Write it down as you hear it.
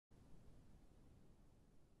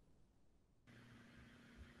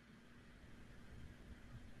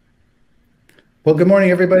Well, good morning,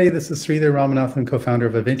 everybody. This is Sridhar Ramanathan, co-founder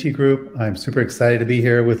of Aventi Group. I'm super excited to be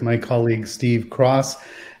here with my colleague, Steve Cross.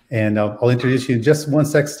 And I'll introduce you in just one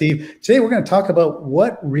sec, Steve. Today, we're going to talk about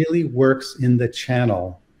what really works in the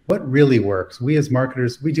channel. What really works? We as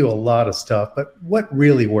marketers, we do a lot of stuff, but what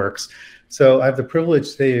really works? So I have the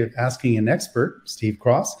privilege today of asking an expert, Steve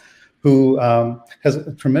Cross, who has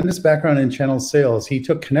a tremendous background in channel sales. He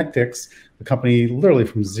took Connectix, the company literally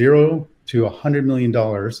from $0 to $100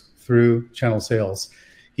 million through channel sales.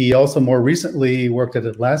 He also more recently worked at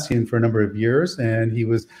Atlassian for a number of years, and he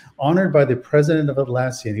was honored by the president of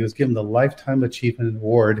Atlassian. He was given the Lifetime Achievement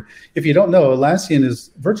Award. If you don't know, Atlassian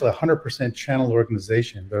is virtually 100% channel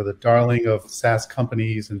organization. They're the darling of SaaS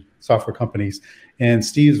companies and software companies. And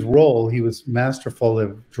Steve's role, he was masterful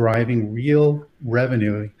of driving real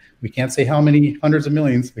revenue. We can't say how many hundreds of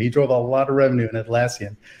millions, but he drove a lot of revenue in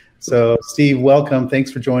Atlassian. So Steve, welcome.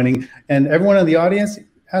 Thanks for joining. And everyone in the audience,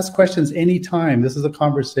 ask questions anytime. This is a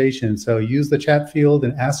conversation. So use the chat field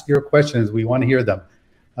and ask your questions. We want to hear them.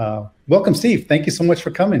 Welcome, Steve. Thank you so much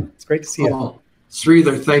for coming. It's great to see you.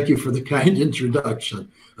 Sridhar, thank you for the kind introduction.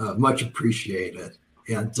 Much appreciated.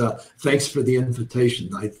 And thanks for the invitation.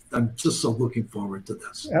 I'm just so looking forward to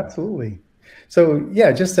this. Absolutely. So yeah,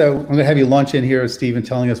 I'm going to have you launch in here, Steve,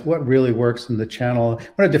 telling us what really works in the channel. I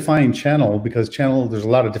want to define channel because there's a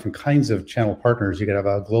lot of different kinds of channel partners. You could have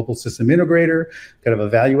a global system integrator, you could have a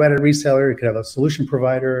value-added reseller, you could have a solution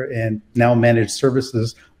provider, and now managed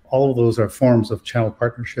services. All of those are forms of channel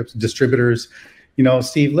partnerships, distributors. You know,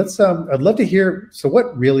 Steve, I'd love to hear, so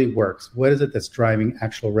what really works? What is it that's driving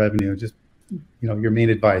actual revenue? Just, your main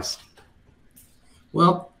advice.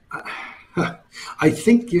 Well, I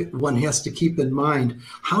think one has to keep in mind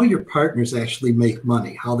how your partners actually make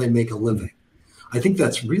money, how they make a living. I think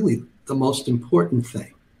that's really the most important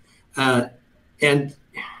thing. And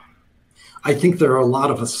I think there are a lot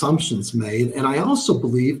of assumptions made. And I also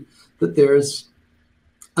believe that there's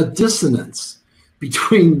a dissonance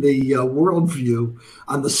between the worldview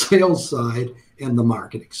on the sales side and the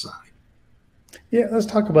marketing side. Yeah, let's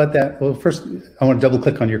talk about that. Well, first, I want to double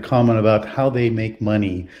click on your comment about how they make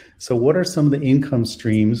money. So what are some of the income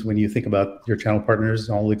streams when you think about your channel partners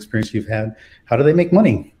and all the experience you've had? How do they make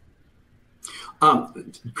money?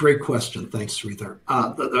 Great question. Thanks, Sridhar.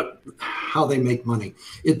 How they make money.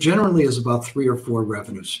 It generally is about 3 or 4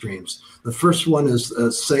 revenue streams. The first one is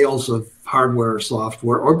sales of hardware or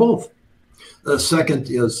software or both. The second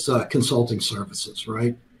is consulting services,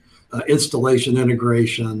 right? Installation,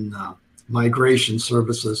 integration, migration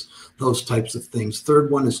services, those types of things.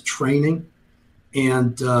 Third one is training.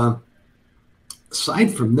 And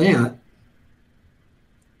aside from that,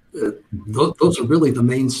 those are really the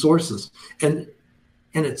main sources. And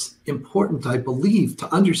it's important, I believe,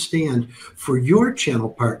 to understand for your channel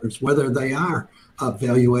partners, whether they are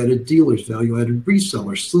value-added dealers, value-added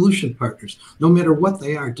resellers, solution partners, no matter what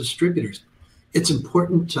they are, distributors, it's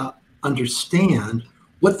important to understand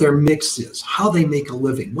what their mix is, how they make a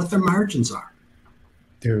living, what their margins are.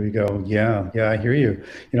 There we go. Yeah, I hear you.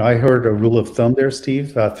 I heard a rule of thumb there,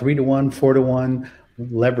 Steve, 3 to 1, 4 to 1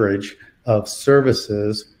 leverage of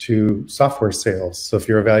services to software sales. So if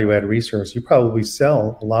you're a value-added resource, you probably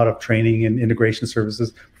sell a lot of training and integration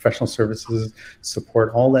services, professional services,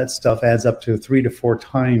 support. All that stuff adds up to 3 to 4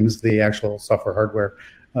 times the actual software hardware.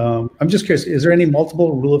 I'm just curious, is there any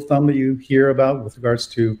multiple rule of thumb that you hear about with regards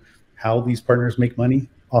to how these partners make money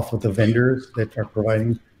off of the vendors that are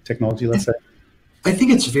providing technology, let's say? I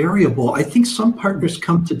think it's variable. I think some partners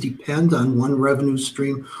come to depend on one revenue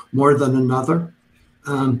stream more than another.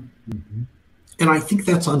 And I think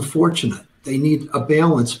that's unfortunate. They need a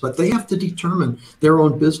balance, but they have to determine their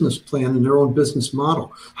own business plan and their own business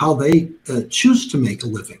model, how they choose to make a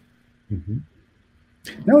living.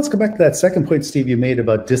 Now let's go back to that second point, Steve, you made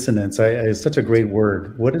about dissonance. It's such a great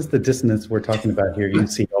word. What is the dissonance we're talking about here? You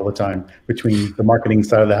see all the time between the marketing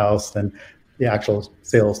side of the house and the actual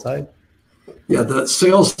sales side. Yeah, the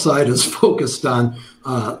sales side is focused on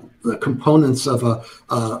the components of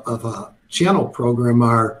a channel program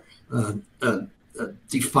are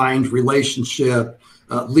defined relationship,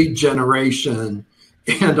 lead generation,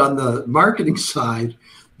 and on the marketing side,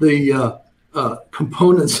 the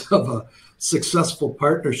components of a successful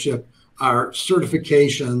partnership are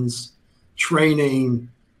certifications, training,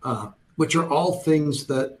 which are all things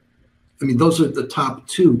that, those are the top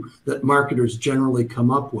 2 that marketers generally come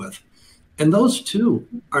up with. And those 2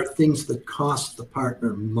 are things that cost the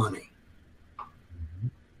partner money.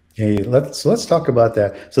 Okay, let's talk about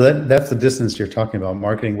that. So that's the distance you're talking about.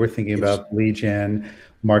 Marketing, we're thinking about lead gen,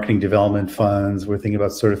 marketing development funds, we're thinking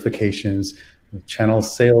about certifications. The channel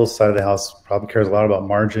sales side of the house probably cares a lot about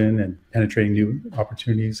margin and penetrating new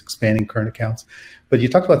opportunities, expanding current accounts. But you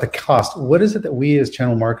talked about the cost. What is it that we as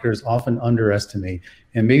channel marketers often underestimate?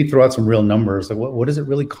 And maybe throw out some real numbers. Like what does it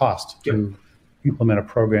really cost to implement a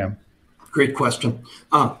program? Great question.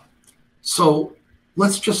 So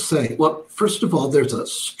let's just say, well, first of all, there's a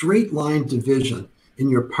straight line division in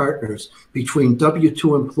your partners between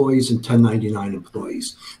W-2 employees and 1099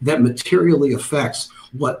 employees that materially affects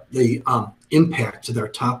what the impact to their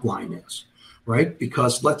top line is, right?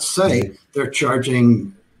 Because let's say they're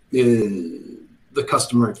charging the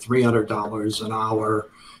customer $300 an hour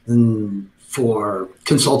for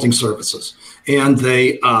consulting services, and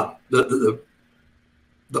they the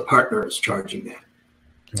partner is charging that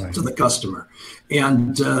to the customer,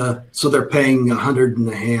 and so they're paying $150,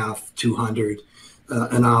 $200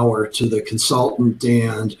 an hour to the consultant.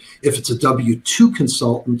 And if it's a W-2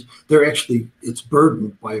 consultant, it's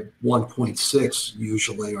burdened by 1.6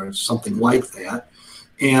 usually, or something like that.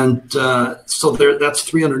 And so that's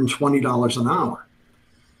 $320 an hour.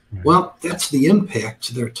 Right. Well, that's the impact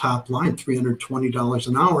to their top line, $320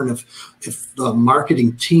 an hour. And if the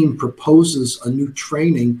marketing team proposes a new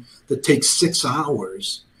training that takes 6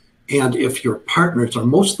 hours, and if your partners are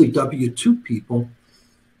mostly W-2 people,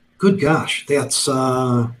 good gosh, that's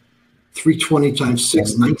 320 times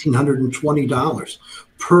 6, $1,920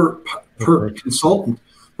 per consultant.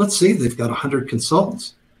 Let's say they've got 100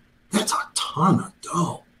 consultants. That's a ton of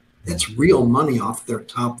dough. That's real money off their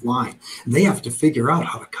top line. And they have to figure out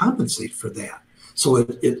how to compensate for that. So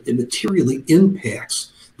it materially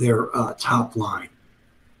impacts their top line.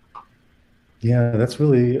 Yeah, that's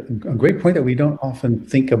really a great point that we don't often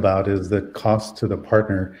think about, is the cost to the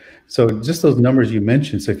partner. So just those numbers you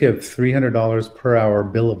mentioned. So if you have $300 per hour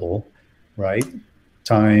billable, right,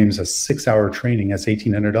 times a 6-hour training, that's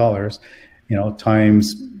 $1,800,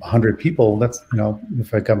 times 100 people, that's,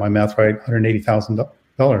 if I got my math right, $180,000.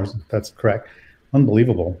 That's correct.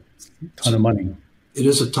 Unbelievable. It's a ton of money. It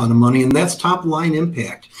is a ton of money, and that's top line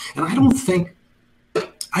impact. And I don't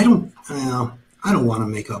want to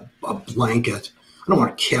make a blanket. I don't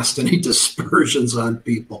want to cast any dispersions on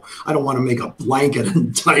people. I don't want to make a blanket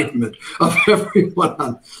indictment of everyone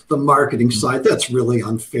on the marketing side. That's really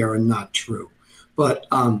unfair and not true. But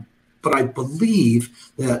I believe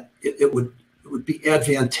that it would be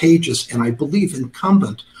advantageous, and I believe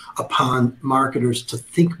incumbent upon marketers to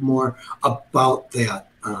think more about that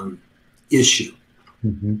issue.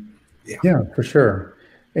 Mm-hmm. Yeah, for sure.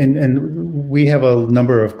 And we have a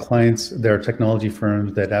number of clients that are technology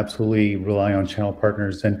firms that absolutely rely on channel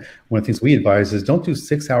partners. And one of the things we advise is don't do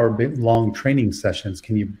 6-hour long training sessions.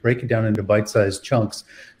 Can you break it down into bite-sized chunks?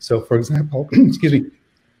 So for example, excuse me,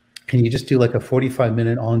 can you just do like a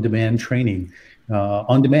 45-minute on-demand training?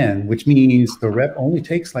 On demand, which means the rep only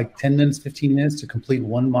takes like 10 minutes, 15 minutes to complete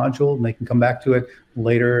one module, and they can come back to it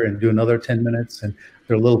later and do another 10 minutes. And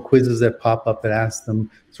there are little quizzes that pop up that ask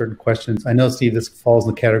them certain questions. I know, Steve, this falls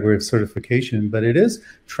in the category of certification, but it is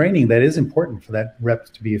training that is important for that rep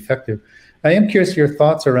to be effective. I am curious your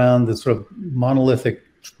thoughts around the sort of monolithic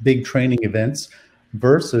big training events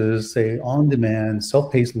versus, say, on-demand,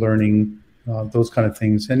 self-paced learning, those kind of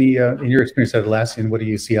things. Any, in your experience at Atlassian, what do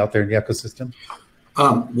you see out there in the ecosystem?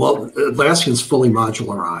 Well, Atlassian's fully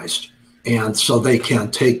modularized, and so they can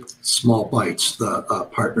take small bites. The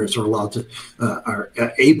partners are allowed to, are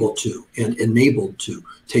able to, and enabled to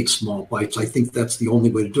take small bites. I think that's the only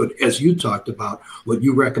way to do it. As you talked about, what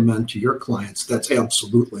you recommend to your clients, that's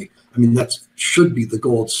absolutely, that should be the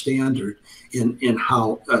gold standard in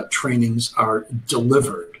how trainings are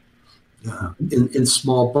delivered. In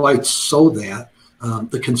small bites, so that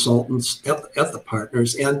the consultants at the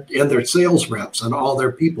partners and their sales reps and all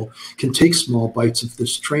their people can take small bites of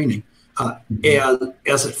this training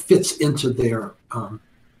as it fits into their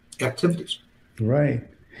activities. Right.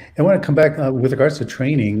 I want to come back with regards to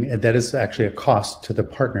training. That is actually a cost to the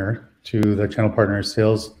partner, to the channel partner,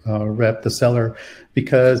 sales rep, the seller,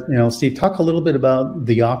 because, Steve, talk a little bit about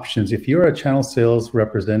the options. If you're a channel sales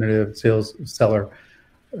representative, sales seller,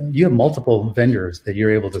 you have multiple vendors that you're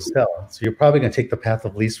able to sell. So you're probably going to take the path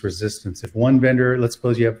of least resistance. If one vendor, let's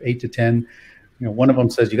suppose you have 8 to 10, one of them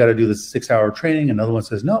says you got to do this 6-hour training. Another one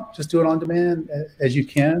says, no, just do it on demand as you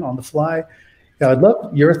can on the fly. I'd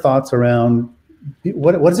love your thoughts around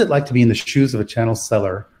what is it like to be in the shoes of a channel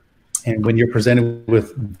seller? And when you're presented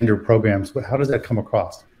with vendor programs, how does that come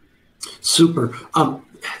across? Super.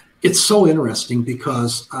 It's so interesting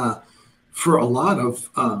because for a lot of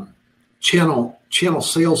channel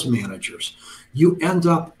sales managers, you end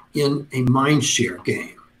up in a mind share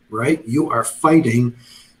game, right? You are fighting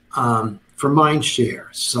for mind share.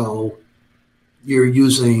 So you're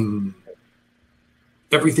using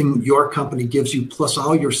everything your company gives you, plus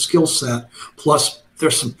all your skill set, plus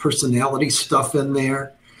there's some personality stuff in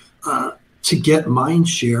there to get mind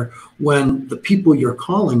share when the people you're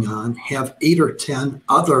calling on have 8 or 10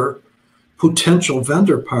 other potential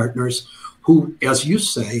vendor partners who, as you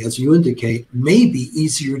say, as you indicate, may be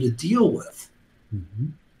easier to deal with. Mm-hmm.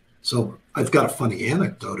 So I've got a funny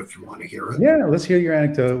anecdote if you want to hear it. Yeah, let's hear your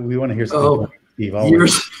anecdote. We want to hear something.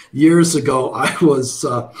 Years ago, I was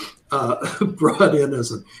brought in as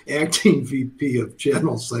an acting VP of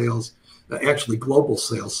channel sales, actually global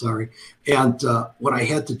sales, sorry. And what I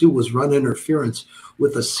had to do was run interference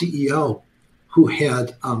with a CEO who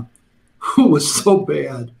had, who was so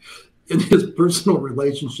bad in his personal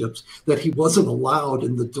relationships that he wasn't allowed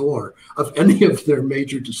in the door of any of their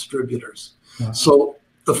major distributors. Wow. So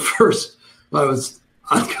I was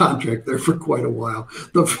on contract there for quite a while.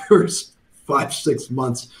 The first 5-6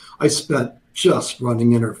 months I spent just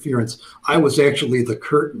running interference. I was actually the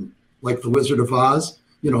curtain, like the Wizard of Oz.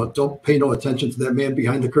 You know, don't pay no attention to that man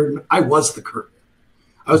behind the curtain. I was the curtain.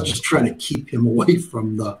 I was just trying to keep him away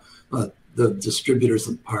from the distributors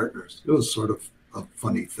and partners. It was sort of a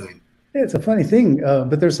funny thing. Yeah, it's a funny thing,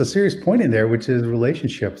 but there's a serious point in there, which is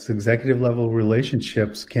relationships. Executive level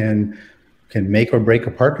relationships can make or break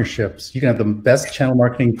a partnerships. You can have the best channel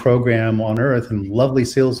marketing program on earth and lovely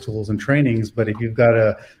sales tools and trainings, but if you've got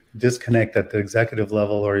a disconnect at the executive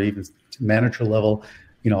level or even manager level,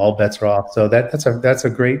 you know, all bets are off. So that's a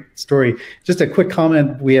great story. Just a quick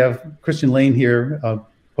comment. We have Christian Lane here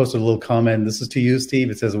posted a little comment. This is to you, Steve.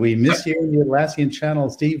 It says, "We miss you in the Atlassian channel,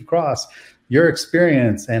 Steve Cross. Your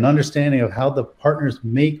experience and understanding of how the partners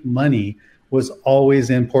make money was always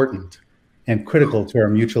important and critical to our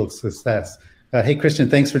mutual success." Hey, Christian,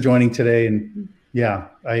 thanks for joining today. And yeah,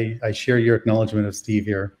 I share your acknowledgement of Steve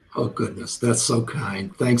here. Oh, goodness. That's so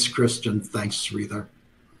kind. Thanks, Christian. Thanks, Sridhar.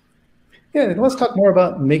 Yeah, let's talk more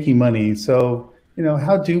about making money. So, you know,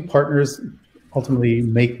 how do partners ultimately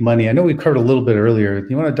make money? I know we covered a little bit earlier. Do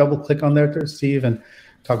you want to double click on there, Steve, and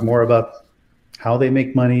talk more about how they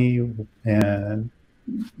make money and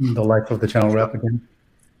the life of the channel rep again?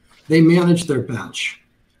 They manage their bench.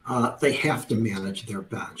 They have to manage their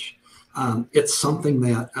bench. It's something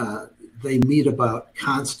that they meet about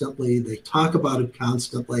constantly. They talk about it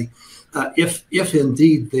constantly. If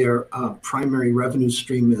indeed their primary revenue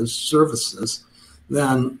stream is services,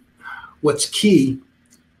 then what's key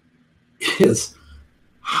is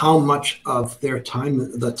how much of their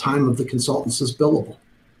time, the time of the consultants, is billable.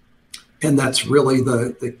 And that's really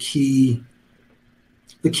the key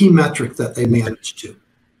metric that they manage to.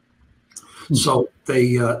 So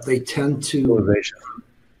they tend to,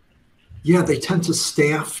 they tend to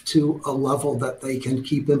staff to a level that they can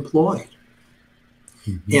keep employed.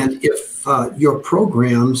 Mm-hmm. And if your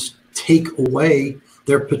programs take away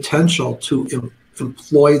their potential to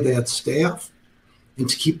employ that staff and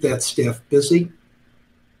to keep that staff busy,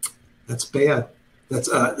 that's bad. That's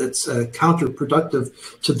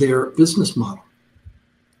counterproductive to their business model.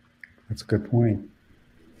 That's a good point.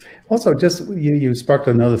 Also, just you sparked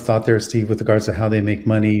another thought there, Steve, with regards to how they make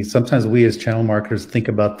money. Sometimes we as channel marketers think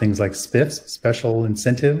about things like SPIFs, special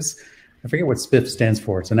incentives. I forget what SPIF stands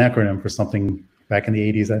for. It's an acronym for something back in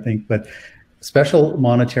the 80s, I think. But special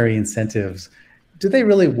monetary incentives, do they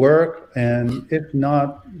really work? And if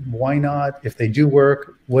not, why not? If they do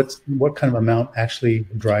work, what kind of amount actually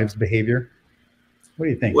drives behavior? What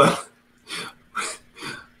do you think? Well,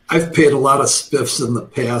 I've paid a lot of spiffs in the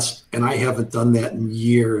past, and I haven't done that in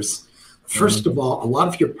years. First of all, a lot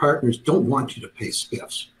of your partners don't want you to pay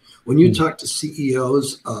spiffs. When you talk to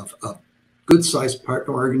CEOs of good-sized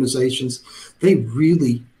partner organizations, they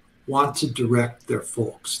really want to direct their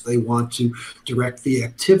folks. They want to direct the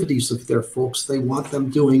activities of their folks. They want them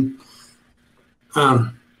doing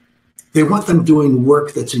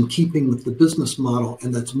work that's in keeping with the business model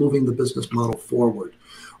and that's moving the business model forward,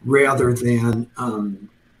 rather than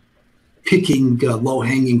picking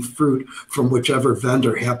low-hanging fruit from whichever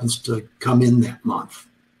vendor happens to come in that month.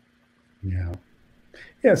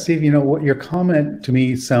 Yeah, Steve, you know, what your comment to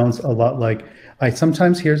me sounds a lot like, I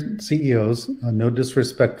sometimes hear CEOs, no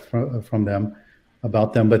disrespect from them,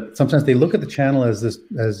 about them, but sometimes they look at the channel as this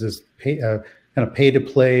kind of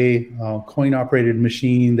pay-to-play, coin-operated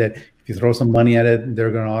machine that if you throw some money at it,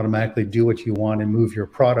 they're going to automatically do what you want and move your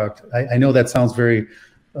product. I know that sounds very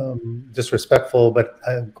disrespectful, but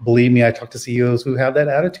believe me, I talk to CEOs who have that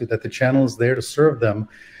attitude that the channel is there to serve them.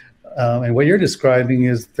 And what you're describing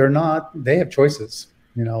is they have choices.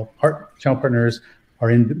 You know, channel partners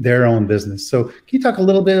are in their own business. So can you talk a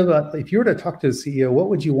little bit about, if you were to talk to a CEO, what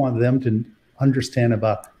would you want them to understand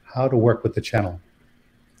about how to work with the channel?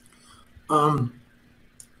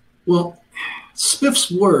 Well,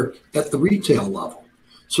 spiffs work at the retail level.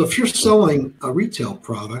 So if you're selling a retail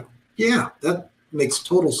product, yeah, that makes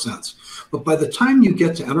total sense. But by the time you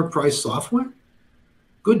get to enterprise software,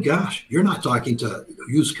 good gosh, you're not talking to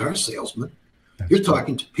used car salesmen. You're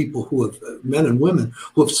talking to people who have, men and women,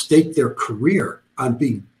 who have staked their career on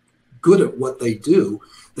being good at what they do.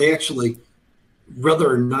 They actually,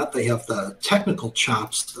 whether or not they have the technical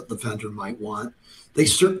chops that the vendor might want, they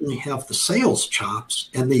certainly have the sales chops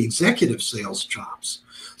and the executive sales chops.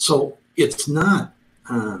 So it's not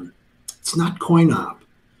coin op.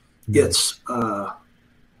 It's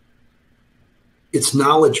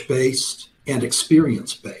knowledge based and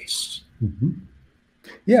experience based. Mm-hmm.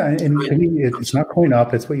 Yeah, and I mean, it's not coin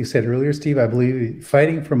op. It's what you said earlier, Steve. I believe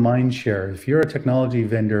fighting for mind share. If you're a technology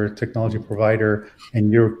vendor, technology provider,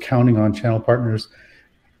 and you're counting on channel partners,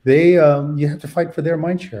 you have to fight for their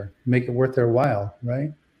mind share, make it worth their while,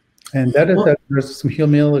 right? And there's some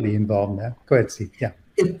humility involved in that. Go ahead, Steve. Yeah.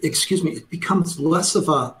 It becomes less of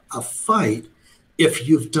a fight if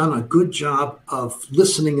you've done a good job of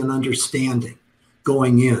listening and understanding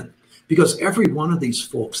going in. Because every one of these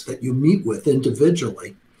folks that you meet with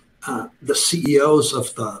individually, the CEOs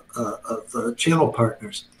of the channel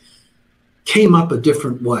partners, came up a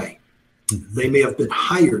different way. They may have been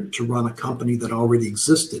hired to run a company that already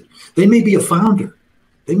existed. They may be a founder.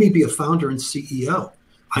 They may be a founder and CEO.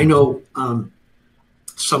 I know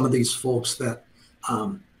some of these folks that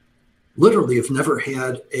literally have never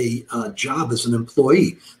had a job as an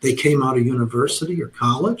employee. They came out of university or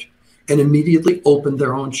college and immediately opened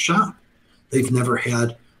their own shop. They've never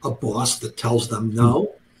had a boss that tells them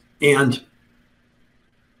no. And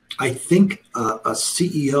I think a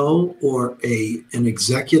CEO or an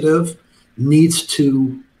executive needs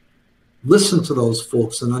to listen to those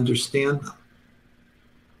folks and understand them.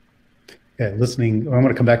 Yeah, listening. I want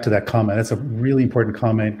to come back to that comment. That's a really important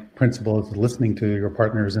comment. Principle is listening to your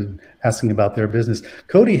partners and asking about their business.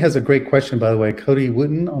 Cody has a great question, by the way. Cody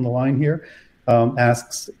Wooten on the line here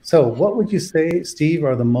asks, so what would you say, Steve,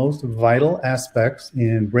 are the most vital aspects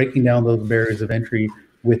in breaking down those barriers of entry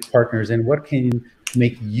with partners, and what can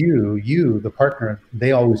make you, the partner,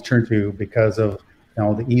 they always turn to because of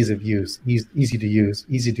the ease of use, easy to use,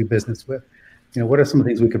 easy to do business with? What are some of the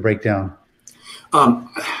things we could break down?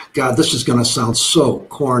 God, this is going to sound so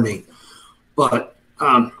corny, but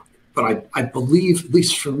I believe, at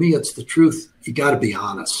least for me, it's the truth. You got to be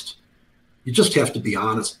honest. You just have to be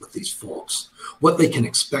honest with these folks, what they can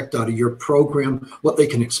expect out of your program, what they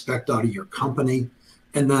can expect out of your company.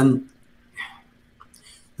 And then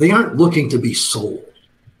they aren't looking to be sold.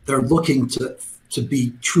 They're looking to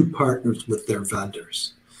be true partners with their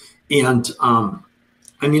vendors. And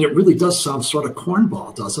I mean, it really does sound sort of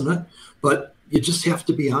cornball, doesn't it? But you just have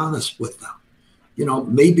to be honest with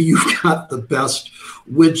them. Maybe you've got the best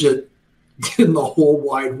widget in the whole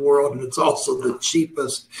wide world, and it's also the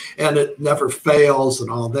cheapest, and it never fails and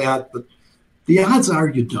all that. But the odds are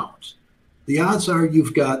you don't. The odds are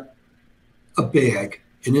you've got a bag,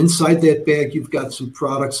 and inside that bag, you've got some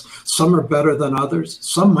products. Some are better than others.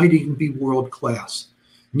 Some might even be world class.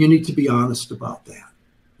 And you need to be honest about that,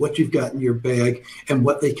 what you've got in your bag and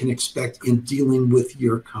what they can expect in dealing with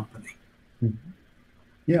your company.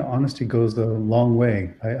 Yeah, honesty goes a long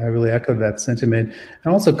way. I really echo that sentiment.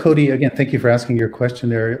 And also, Cody, again, thank you for asking your question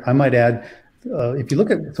there. I might add, if you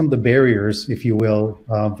look at some of the barriers, if you will,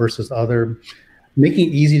 versus other, making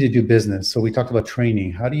it easy to do business. So we talked about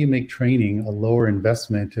training. How do you make training a lower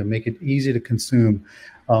investment to make it easy to consume?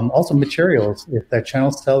 Also materials. If that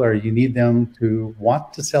channel seller, you need them to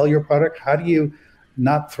want to sell your product, how do you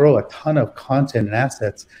not throw a ton of content and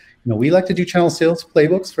assets? We like to do channel sales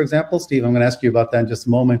playbooks, for example. Steve, I'm going to ask you about that in just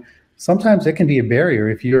a moment. Sometimes it can be a barrier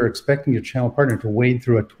if you're expecting your channel partner to wade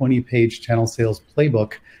through a 20-page channel sales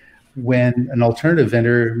playbook when an alternative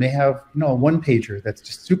vendor may have a one-pager that's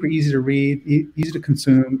just super easy to read, easy to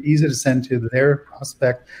consume, easy to send to their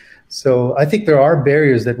prospect. So I think there are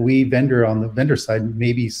barriers that we on the vendor side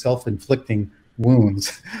may be self-inflicting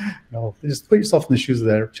wounds. Just put yourself in the shoes of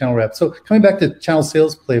that channel rep. So coming back to channel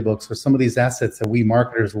sales playbooks or some of these assets that we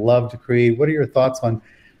marketers love to create, what are your thoughts on,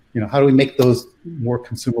 how do we make those more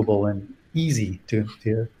consumable and easy to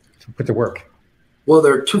put to work? Well,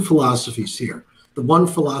 there are two philosophies here. The one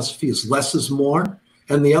philosophy is less is more,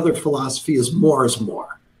 and the other philosophy is more is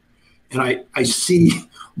more. And I see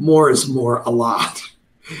more is more a lot.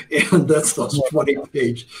 And that's those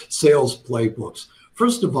 20-page sales playbooks.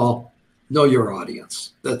 First of all, know your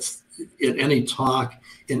audience. That's in any talk,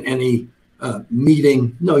 in any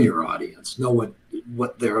meeting, know your audience, know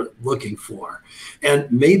what they're looking for. And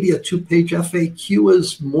maybe a 2-page FAQ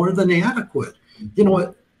is more than adequate. You know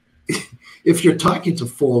what? If you're talking to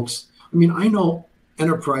folks I mean, I know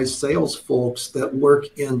enterprise sales folks that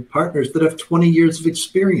work in partners that have 20 years of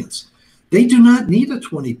experience. They do not need a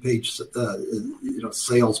 20-page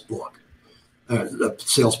sales book,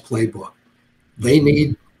 sales playbook. They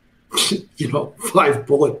need 5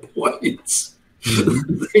 bullet points.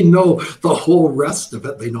 Mm-hmm. They know the whole rest of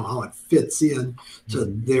it. They know how it fits in to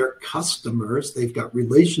their customers. They've got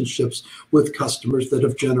relationships with customers that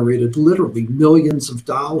have generated literally millions of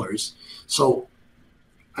dollars. So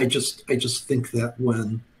I just think that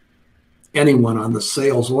when anyone on the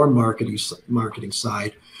sales or marketing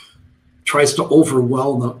side tries to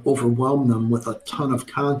overwhelm them with a ton of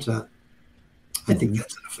content, I think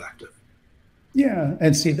that's ineffective. Yeah,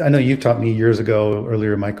 and Steve, I know you taught me years ago,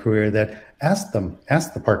 earlier in my career, that ask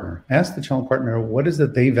the partner, ask the channel partner, what is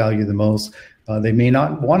it they value the most? They may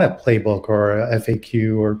not want a playbook or a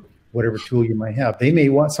FAQ or whatever tool you might have. They may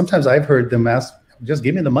want, sometimes I've heard them ask, just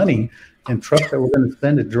give me the money and trust that we're going to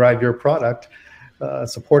spend to drive your product,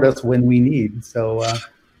 support us when we need. So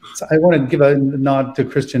I want to give a nod to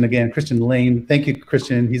Christian again, Christian Lane. Thank you,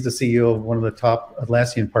 Christian. He's the CEO of one of the top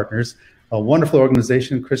Atlassian partners. A wonderful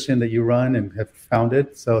organization, Christian, that you run and have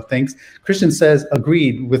founded. So thanks. Christian says,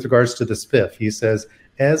 agreed with regards to the spiff. He says,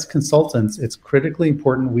 as consultants, it's critically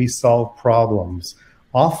important we solve problems.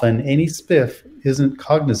 Often, any spiff isn't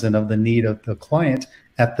cognizant of the need of the client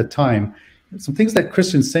at the time. Some things that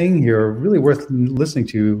Christian's saying here are really worth listening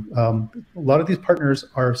to. A lot of these partners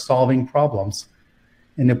are solving problems.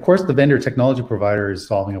 And of course, the vendor technology provider is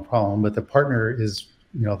solving a problem, but the partner is,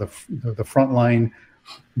 the front line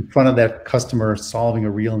in front of that customer solving a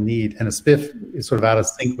real need, and a spiff is sort of out of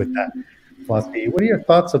sync with that philosophy. What are your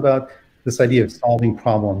thoughts about this idea of solving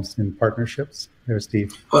problems in partnerships there,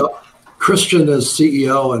 Steve? Well, Christian is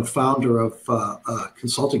CEO and founder of a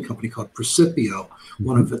consulting company called Precipio,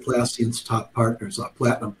 one of Atlassian's top partners, a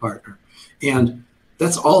platinum partner. And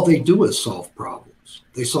that's all they do is solve problems.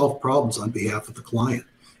 They solve problems on behalf of the client.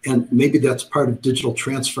 And maybe that's part of digital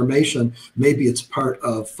transformation. Maybe it's part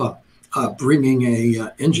of bringing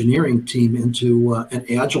a engineering team into an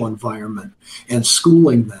agile environment and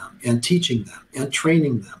schooling them and teaching them and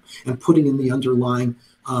training them and putting in the underlying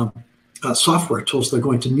software tools they're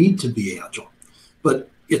going to need to be agile. But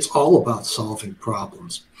it's all about solving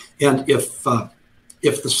problems. And if the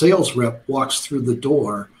sales rep walks through the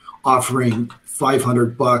door offering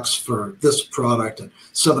 $500 for this product and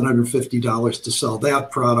 $750 to sell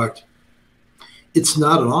that product, it's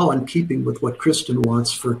not at all in keeping with what Christian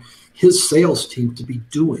wants for his sales team to be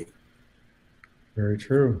doing. Very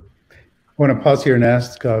true. I want to pause here and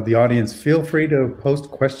ask the audience, feel free to post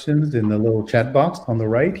questions in the little chat box on the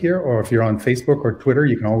right here, or if you're on Facebook or Twitter,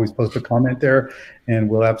 you can always post a comment there, and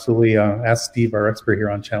we'll absolutely ask Steve, our expert here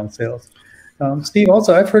on channel sales. Steve,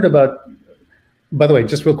 also, I've heard about, by the way,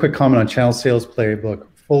 just real quick comment on channel sales playbook.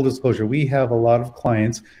 Full disclosure, we have a lot of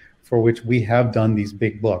clients for which we have done these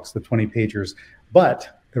big books, the 20 pagers,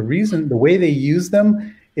 but the way they use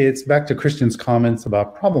them, it's back to Christian's comments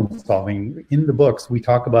about problem solving. In the books, we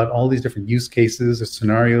talk about all these different use cases or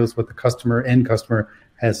scenarios with the end customer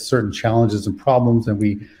has certain challenges and problems, and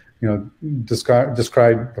we describe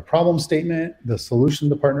the problem statement, the solution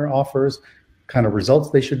the partner offers, kind of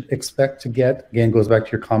results they should expect to get. Again, goes back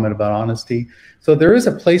to your comment about honesty. So there is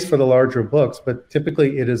a place for the larger books, but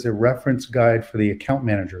typically it is a reference guide for the account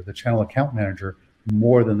manager, the channel account manager,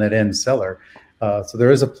 more than that end seller. So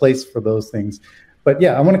there is a place for those things. But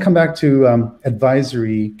yeah, I want to come back to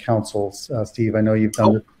advisory councils, Steve. I know you've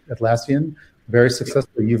done it at Atlassian, very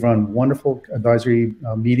successful. You've run wonderful advisory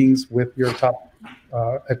meetings with your top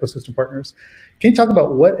ecosystem partners. Can you talk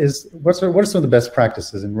about what are some of the best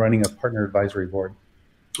practices in running a partner advisory board?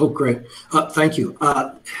 Oh, great. Thank you.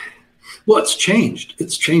 Well, it's changed.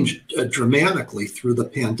 It's changed dramatically through the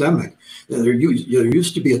pandemic. There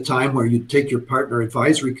used to be a time where you'd take your partner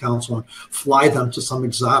advisory council and fly them to some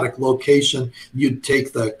exotic location. You'd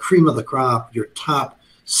take the cream of the crop, your top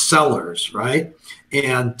sellers, right?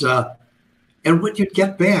 And what you'd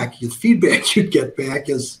get back, the feedback you'd get back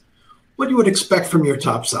is what you would expect from your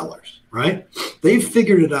top sellers, right? They've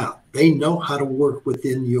figured it out. They know how to work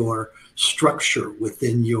within your structure,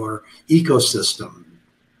 within your ecosystem.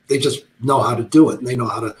 They just know how to do it, and they know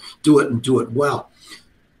how to do it and do it well.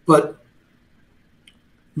 But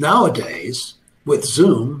nowadays, with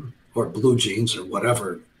Zoom or Blue Jeans or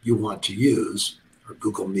whatever you want to use, or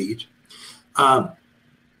Google Meet,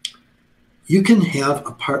 you can have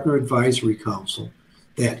a partner advisory council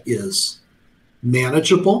that is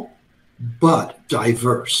manageable but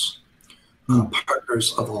diverse.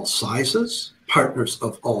 Partners of all sizes, partners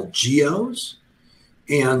of all geos,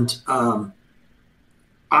 and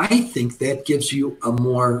I think that gives you a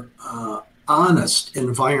more honest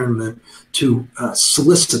environment to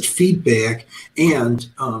solicit feedback and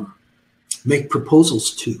make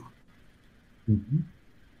proposals to. Mm-hmm.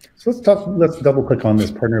 So let's double click on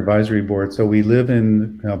this partner advisory board. So we live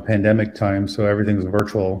in pandemic time, so everything's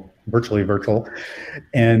virtually virtual.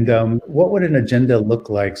 And what would an agenda look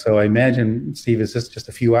like? So I imagine, Steve, is this just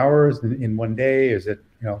a few hours in one day? Is it,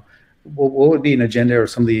 what would be an agenda or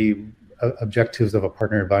some of the objectives of a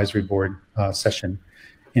partner advisory board session?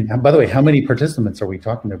 And by the way, how many participants are we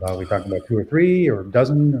talking about? Are we talking about 2 or 3 or a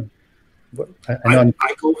dozen? I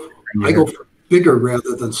go for bigger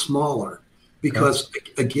rather than smaller, because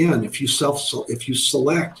again, if you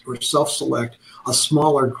select a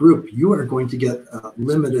smaller group, you are going to get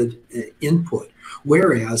limited input.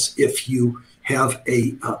 Whereas if you have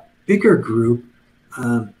a bigger group,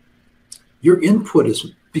 your input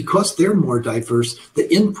is, because they're more diverse, the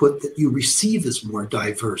input that you receive is more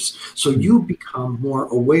diverse. So you become more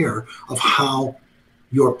aware of how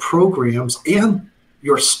your programs and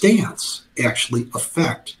your stance actually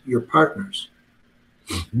affect your partners.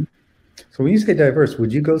 Mm-hmm. So when you say diverse,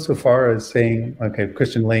 would you go so far as saying, okay,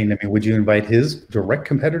 Christian Lane, I mean, would you invite his direct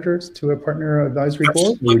competitors to a partner advisory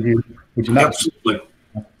board? Or would you not?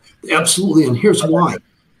 Absolutely. And here's why.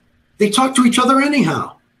 They talk to each other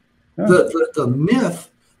anyhow. Oh. The myth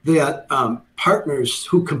that partners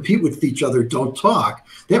who compete with each other don't talk,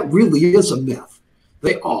 that really is a myth.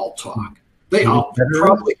 They all talk. They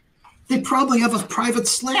probably have a private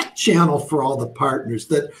Slack channel for all the partners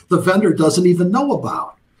that the vendor doesn't even know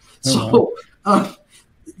about. So,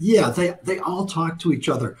 yeah, they all talk to each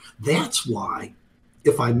other. That's why,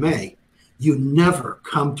 if I may, you never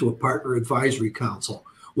come to a partner advisory council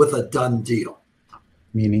with a done deal.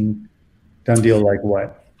 Meaning, done deal like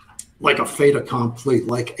what? Like a fait accompli,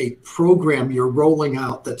 like a program you're rolling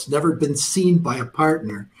out that's never been seen by a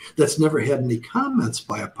partner, that's never had any comments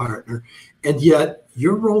by a partner, and yet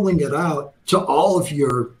you're rolling it out to all of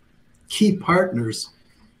your key partners.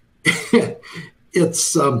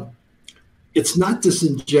 It's not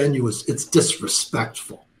disingenuous, it's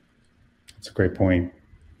disrespectful. That's a great point.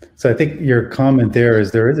 So I think your comment there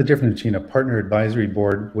is a difference between a partner advisory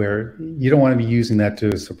board where you don't want to be using that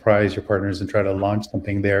to surprise your partners and try to launch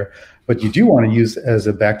something there, but you do want to use as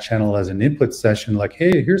a back channel, as an input session, like,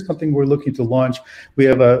 hey, here's something we're looking to launch. We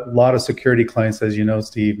have a lot of security clients, as you know,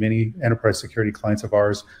 Steve, many enterprise security clients of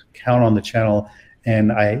ours count on the channel.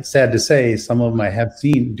 And sad to say, some of them I have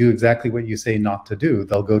seen do exactly what you say not to do.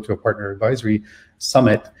 They'll go to a partner advisory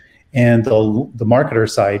summit and the marketer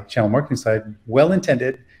side, channel marketing side,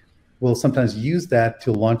 well-intended, will sometimes use that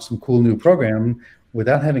to launch some cool new program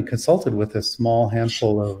without having consulted with a small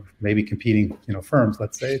handful of maybe competing firms,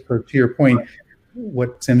 let's say. So to your point,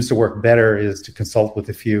 what seems to work better is to consult with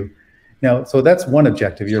a few. Now, so that's one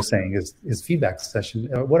objective you're saying is feedback session.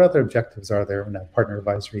 What other objectives are there in that partner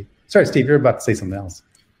advisory? Sorry, Steve, you're about to say something else.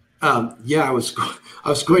 Yeah, I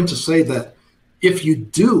was going to say that if you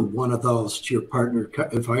do one of those to your partner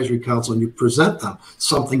advisory council and you present them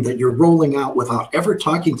something that you're rolling out without ever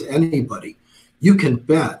talking to anybody, you can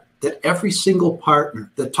bet that every single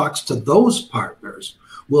partner that talks to those partners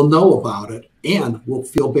will know about it and will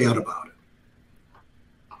feel bad about it.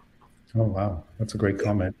 Oh, wow. That's a great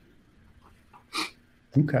comment.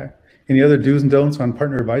 Okay. Any other do's and don'ts on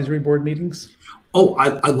partner advisory board meetings? Oh,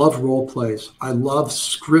 I love role plays. I love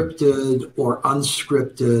scripted or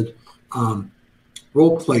unscripted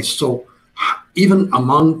role plays. So even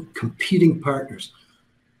among competing partners,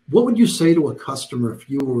 what would you say to a customer if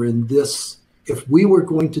you were in this, if we were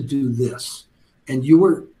going to do this and you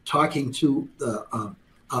were talking to the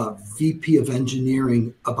VP of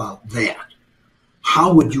engineering about that?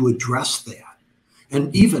 How would you address that?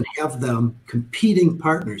 And even have them, competing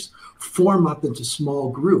partners, form up into small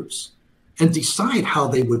groups and decide how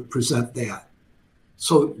they would present that.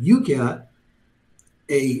 So you get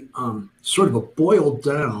a sort of a boiled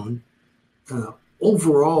down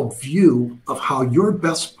overall view of how your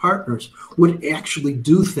best partners would actually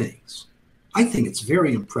do things. I think it's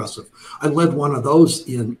very impressive. I led one of those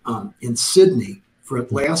in Sydney for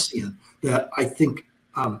Atlassian that I think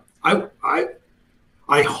I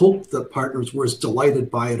hope the partners were as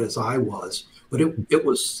delighted by it as I was, but it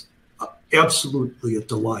was absolutely a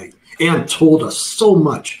delight and told us so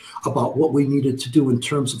much about what we needed to do in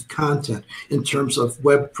terms of content, in terms of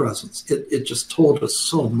web presence. It just told us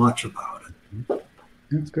so much about it.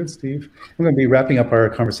 That's good, Steve. I'm going to be wrapping up our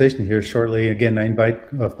conversation here shortly. Again, I invite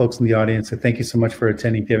folks in the audience to thank you so much for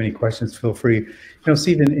attending. If you have any questions, feel free.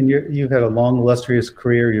 Steve, you've had a long, illustrious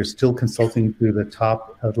career. You're still consulting through the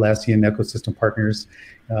top Atlassian ecosystem partners.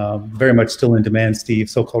 Very much still in demand, Steve,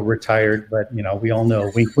 so-called retired, but we all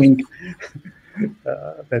know, wink, wink.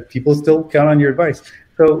 that people still count on your advice.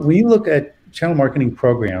 So when you look at channel marketing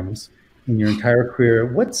programs in your entire career,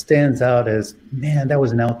 what stands out as, man, that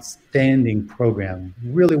was an outstanding program,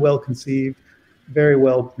 really well conceived, very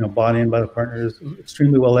well, bought in by the partners,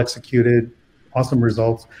 extremely well executed, awesome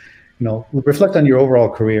results. Reflect on your overall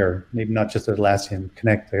career, maybe not just at Atlassian,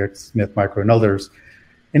 Connect, Eric Smith Micro, and others.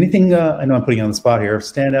 Anything, I know I'm putting you on the spot here,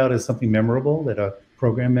 stand out as something memorable that a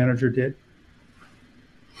program manager did?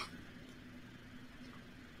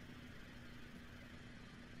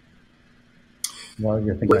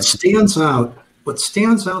 What stands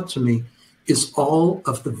out to me is all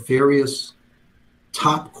of the various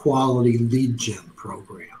top quality lead gen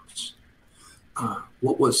programs.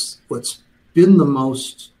 What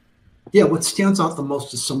stands out the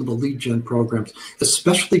most is some of the lead gen programs,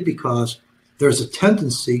 especially because there's a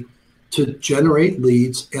tendency to generate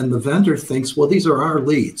leads and the vendor thinks, well, these are our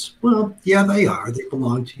leads. Well, yeah, they are. They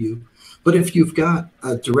belong to you. But if you've got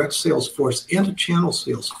a direct sales force and a channel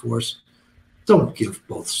sales force, don't give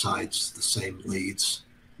both sides the same leads.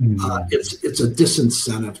 It's a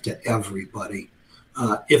disincentive to everybody.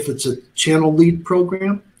 If it's a channel lead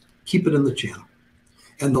program, keep it in the channel.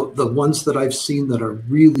 And the ones that I've seen that are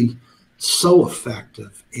really so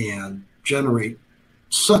effective and generate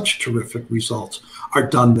such terrific results are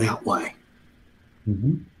done that way.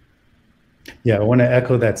 Mm-hmm. Yeah, I want to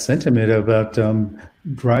echo that sentiment about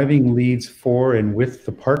driving leads for and with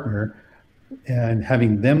the partner and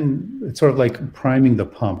having them, it's sort of like priming the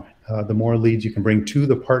pump. The more leads you can bring to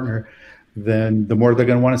the partner, then the more they're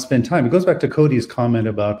going to want to spend time. It goes back to Cody's comment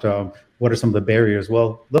about what are some of the barriers.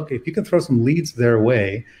 Well, look, if you can throw some leads their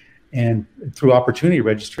way and through opportunity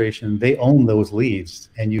registration, they own those leads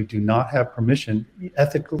and you do not have permission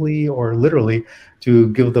ethically or literally to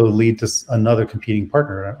give the lead to another competing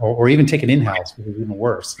partner or even take it in-house, which is even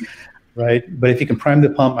worse. Right. But if you can prime the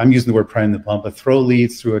pump, I'm using the word prime the pump, but throw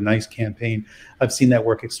leads through a nice campaign. I've seen that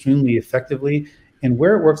work extremely effectively. And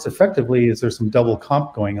where it works effectively is there's some double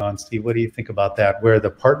comp going on. Steve, what do you think about that? Where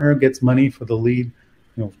the partner gets money for the lead,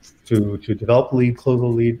 to develop the lead, close the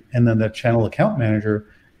lead, and then the channel account manager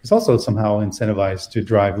is also somehow incentivized to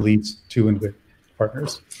drive leads to and with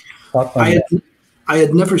partners. I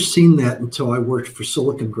had never seen that until I worked for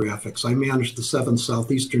Silicon Graphics. I managed the 7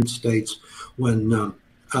 southeastern states when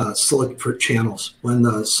for channels,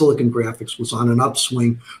 when Silicon Graphics was on an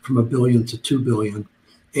upswing from $1 billion to $2 billion.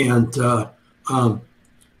 And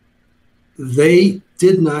they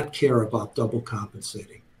did not care about double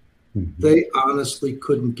compensating. Mm-hmm. They honestly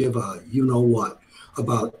couldn't give a you-know-what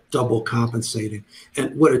about double compensating.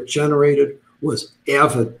 And what it generated was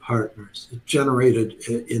avid partners. It generated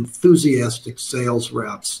enthusiastic sales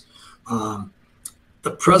reps.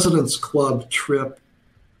 The President's Club trip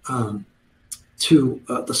to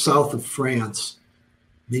the south of France,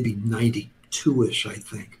 maybe 92-ish, I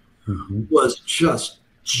think, mm-hmm. was just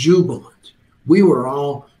jubilant. We were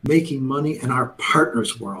all making money and our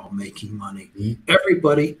partners were all making money. Mm-hmm.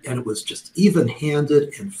 Everybody, and it was just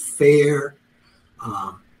even-handed and fair,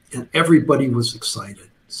 and everybody was excited.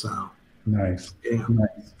 So nice. Yeah,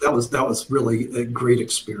 nice. That was really a great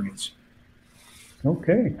experience.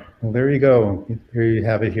 Okay, well, there you go. Here you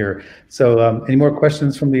have it here. So any more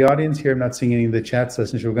questions from the audience here? I'm not seeing any of the chat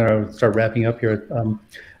sessions. We're going to start wrapping up here.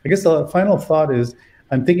 I guess the final thought is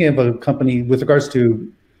I'm thinking of a company with regards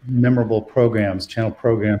to memorable programs, channel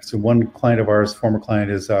programs. So one client of ours, former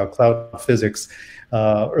client, is Cloud Physics,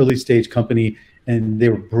 early stage company, and they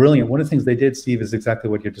were brilliant. One of the things they did, Steve, is exactly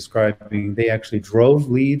what you're describing. They actually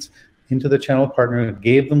drove leads into the channel partner,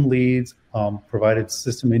 gave them leads, provided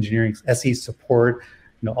system engineering, SE support,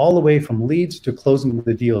 all the way from leads to closing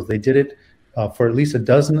the deals. They did it for at least a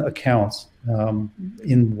dozen accounts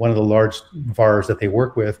in one of the large VARs that they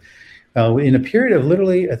work with. In a period of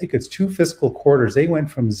literally, I think it's 2 fiscal quarters, they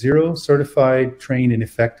went from 0 certified, trained, and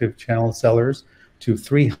effective channel sellers to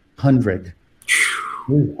 300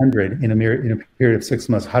 in a period of 6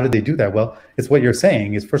 months. How did they do that? Well, it's what you're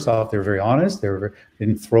saying is, first off, they're very honest. They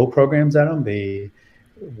didn't throw programs at them. They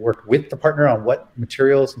worked with the partner on what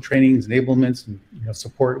materials and trainings, enablements, and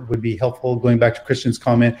support would be helpful. Going back to Christian's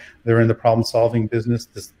comment, they're in the problem-solving business,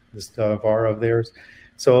 this VAR of theirs.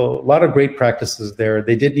 So a lot of great practices there.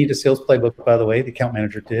 They did need a sales playbook, by the way. The account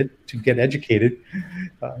manager did, to get educated.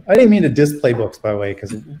 I didn't mean to diss playbooks, by the way,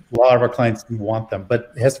 because a lot of our clients want them,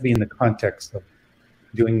 but it has to be in the context of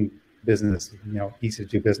doing business, easy to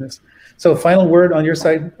do business. So final word on your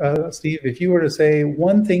side, Steve, if you were to say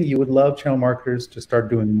one thing you would love channel marketers to start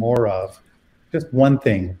doing more of, just one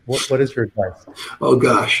thing, what is your advice? Oh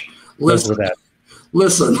gosh, listen,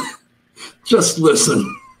 just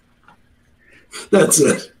listen. That's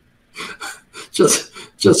it. Just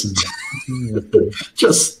Just,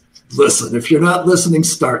 just listen. If you're not listening,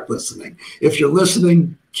 start listening. If you're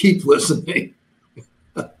listening, keep listening.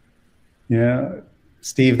 Yeah,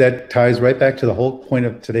 Steve, that ties right back to the whole point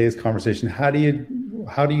of today's conversation. How do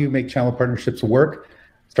you make channel partnerships work?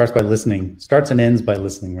 Starts by listening. Starts and ends by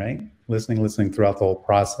listening, right? Listening throughout the whole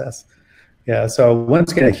process. Yeah, so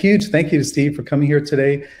once again, a huge thank you to Steve for coming here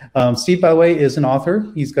today. Steve, by the way, is an author.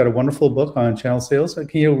 He's got a wonderful book on channel sales. Can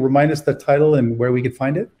you remind us the title and where we could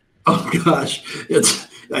find it? Oh gosh,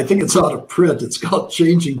 I think it's out of print. It's called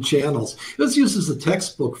Changing Channels. It was used as a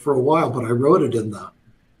textbook for a while, but I wrote it in the,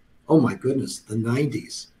 oh my goodness, the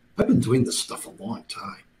 90s. I've been doing this stuff a long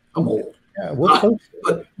time. I'm old. Yeah,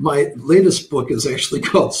 but my latest book is actually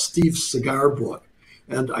called Steve's Cigar Book.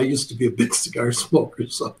 And I used to be a big cigar smoker,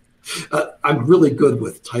 so I'm really good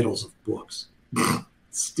with titles of books.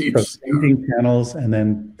 Steve's Changing Channels and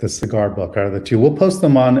then the cigar book are the two. We'll post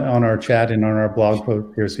them on our chat and on our blog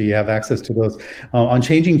post here, so you have access to those. On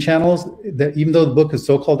Changing Channels, even though the book is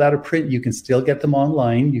so-called out of print, you can still get them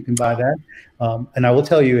online. You can buy that. And I will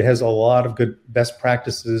tell you, it has a lot of good best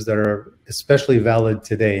practices that are especially valid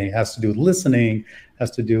today. It has to do with listening,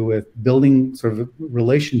 has to do with building sort of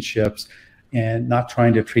relationships and not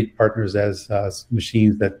trying to treat partners as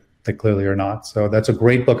machines that clearly are not. So that's a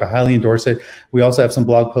great book. I highly endorse it. We also have some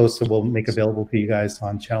blog posts that we'll make available to you guys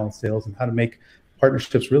on channel sales and how to make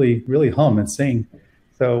partnerships really, really hum and sing.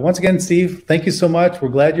 So once again, Steve, thank you so much. We're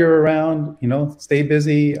glad you're around. Stay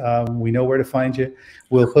busy. We know where to find you.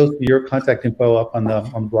 We'll post your contact info up on the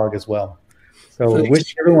blog as well. So Thanks.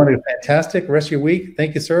 Wish everyone a fantastic rest of your week.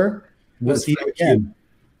 Thank you, sir. We'll see you again.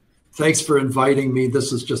 Thanks for inviting me.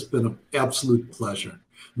 This has just been an absolute pleasure.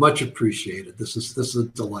 Much appreciated. This is a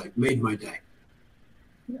delight. Made my day.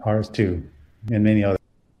 Ours too, and many others.